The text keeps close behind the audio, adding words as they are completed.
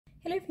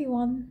Hello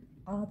everyone,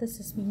 this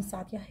is me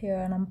Sadia here,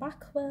 and I'm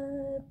back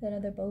with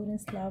another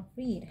bonus love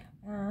read.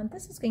 And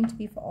this is going to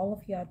be for all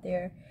of you out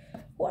there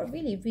who are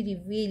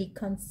really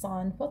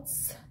concerned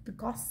what's the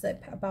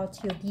gossip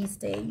about you these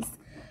days.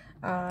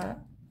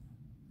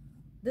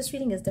 This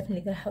reading is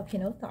definitely going to help you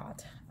know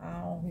that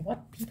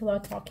what people are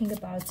talking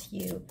about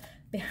you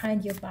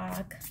behind your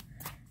back.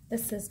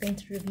 This is going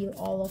to reveal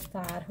all of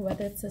that,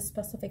 whether it's a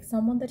specific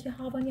someone that you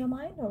have on your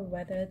mind, or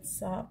whether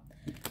it's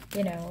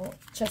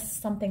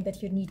just something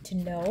that you need to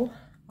know,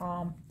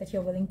 that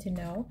you're willing to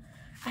know.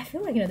 I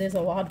feel like there's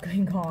a lot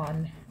going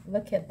on.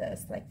 Look at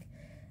this, like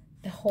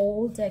the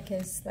whole deck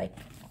is like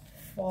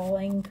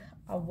falling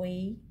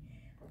away.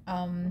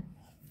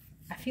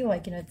 I feel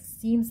like it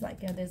seems like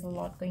there's a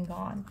lot going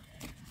on.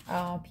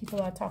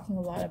 People are talking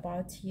a lot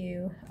about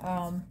you.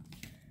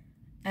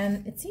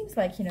 And it seems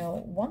like,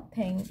 one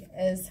thing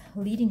is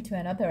leading to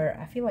another.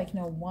 I feel like,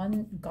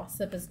 one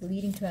gossip is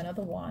leading to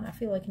another one. I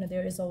feel like,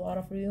 there is a lot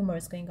of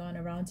rumors going on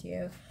around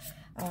you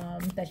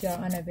that you're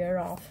unaware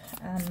of.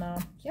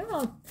 And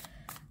yeah,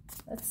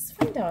 let's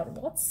find out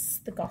what's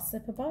the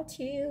gossip about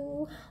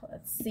you.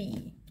 Let's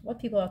see what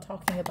people are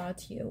talking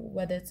about you,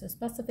 whether it's a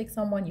specific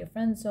someone, your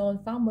friend zone,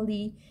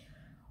 family,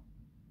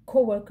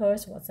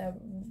 co-workers,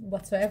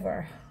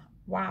 whatsoever.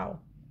 Wow,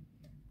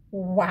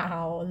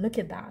 look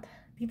at that.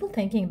 People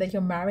thinking that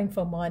you're marrying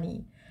for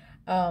money,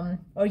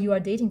 or you are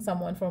dating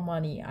someone for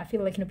money. I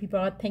feel like people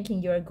are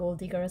thinking you're a gold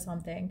digger or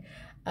something.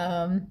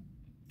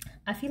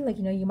 I feel like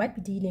you might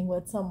be dealing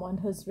with someone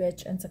who's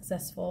rich and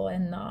successful,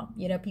 and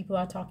people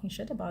are talking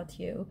shit about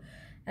you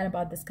and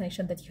about this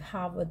connection that you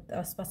have with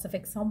a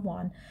specific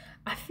someone.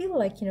 I feel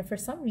like for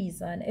some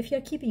reason, if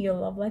you're keeping your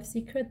love life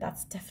secret,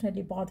 that's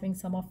definitely bothering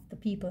some of the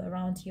people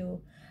around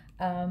you.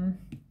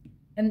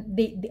 And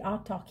they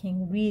are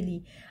talking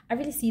really, I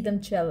really see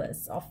them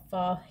jealous of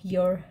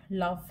your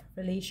love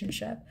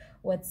relationship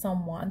with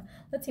someone.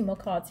 Let's see more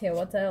cards here.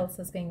 What else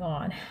is going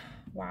on?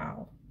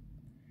 Wow.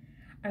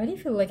 I really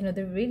feel like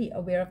they're really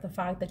aware of the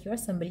fact that you're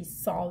somebody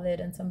solid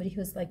and somebody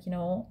who's like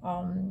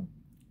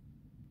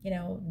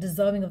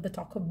deserving of the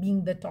talk, of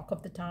being the talk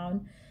of the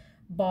town.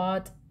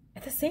 But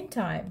at the same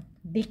time,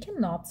 they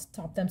cannot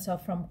stop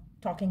themselves from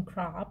talking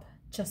crap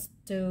just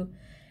to,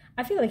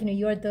 I feel like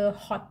you're the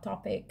hot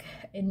topic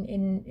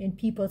in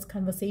people's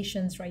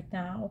conversations right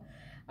now.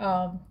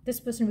 This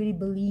person really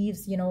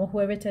believes,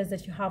 whoever it is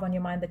that you have on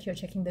your mind that you're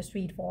checking this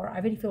read for. I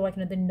really feel like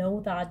they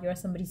know that you're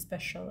somebody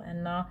special,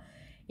 and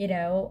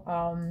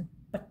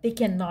but they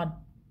cannot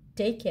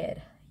take it.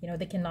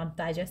 They cannot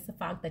digest the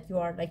fact that you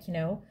are like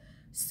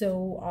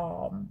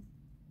so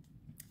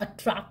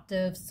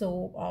attractive,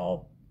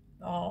 so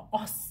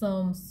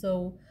awesome,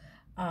 so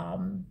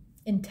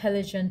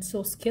intelligent,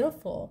 so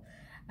skillful.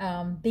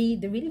 They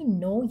really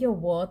know your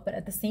worth, but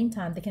at the same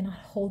time, they cannot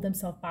hold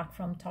themselves back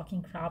from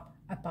talking crap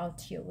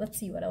about you. Let's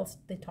see what else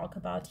they talk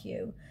about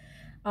you.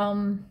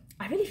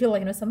 I really feel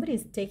like somebody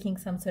is taking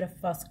some sort of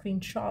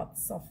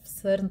screenshots of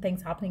certain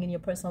things happening in your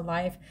personal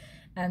life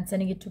and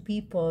sending it to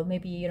people.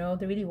 Maybe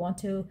they really want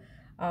to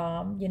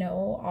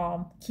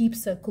keep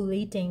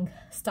circulating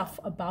stuff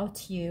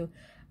about you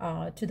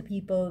to the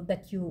people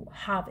that you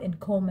have in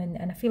common.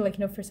 And I feel like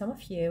for some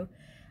of you,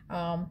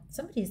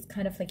 somebody's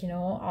kind of like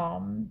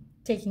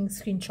taking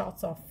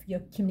screenshots of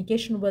your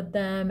communication with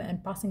them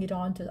and passing it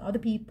on to other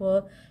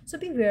people. So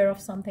be aware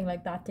of something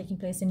like that taking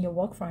place in your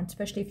work front,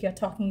 especially if you're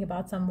talking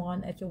about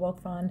someone at your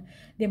work front.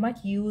 They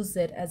might use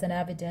it as an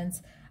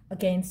evidence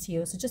against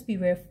you. So just be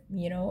aware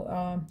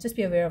of, just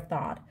be aware of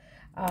that.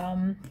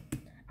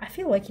 I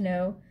feel like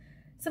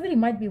somebody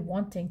might be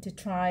wanting to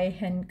try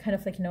and kind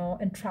of like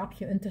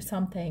entrap you into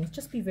something.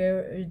 Just be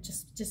very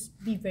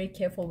be very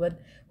careful with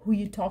who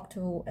you talk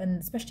to,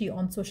 and especially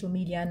on social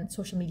media and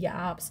social media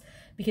apps,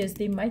 because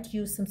they might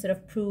use some sort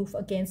of proof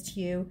against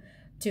you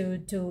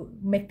to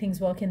make things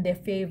work in their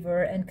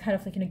favor and kind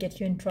of like get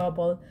you in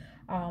trouble.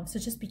 So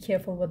just be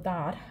careful with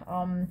that.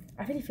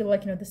 I really feel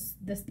like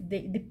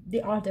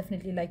they are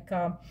definitely like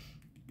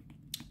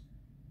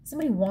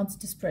somebody wants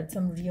to spread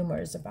some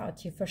rumors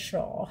about you for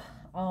sure.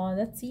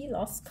 Let's see,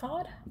 last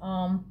card.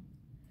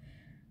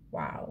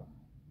 Wow.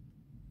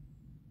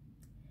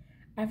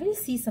 I really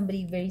see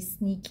somebody very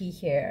sneaky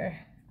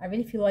here. I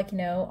really feel like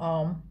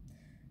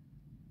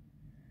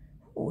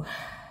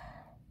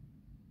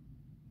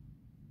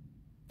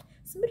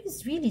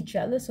somebody's really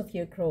jealous of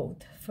your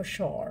growth for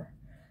sure.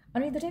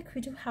 Under the deck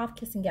we do have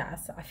kissing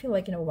gas. I feel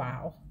like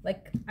wow,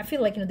 like I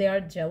feel like they are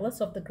jealous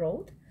of the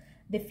growth.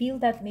 They feel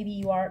that maybe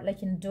you are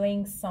like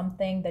doing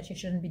something that you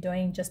shouldn't be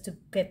doing just to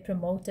get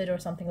promoted or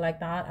something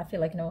like that. I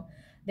feel like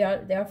they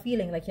are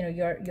feeling like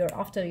you're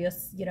after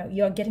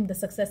you're getting the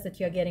success that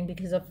you're getting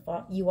because of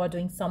you are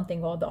doing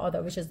something or the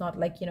other, which is not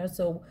like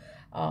so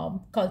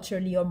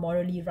culturally or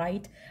morally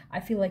right.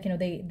 I feel like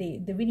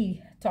they're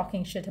really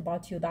talking shit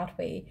about you that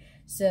way.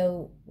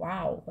 So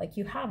wow, like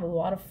you have a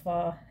lot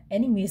of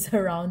enemies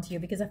around you,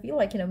 because I feel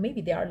like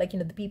maybe they are like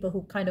the people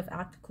who kind of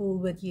act cool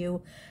with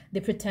you.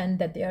 They pretend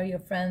that they are your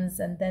friends,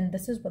 and then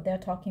this is what they're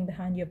talking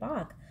behind your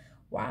back.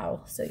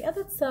 Wow. So yeah,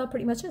 that's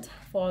pretty much it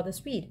for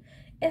this read.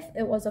 If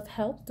it was of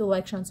help, do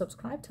like, share, and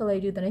subscribe. Till I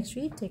do the next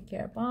read, take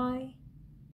care. Bye.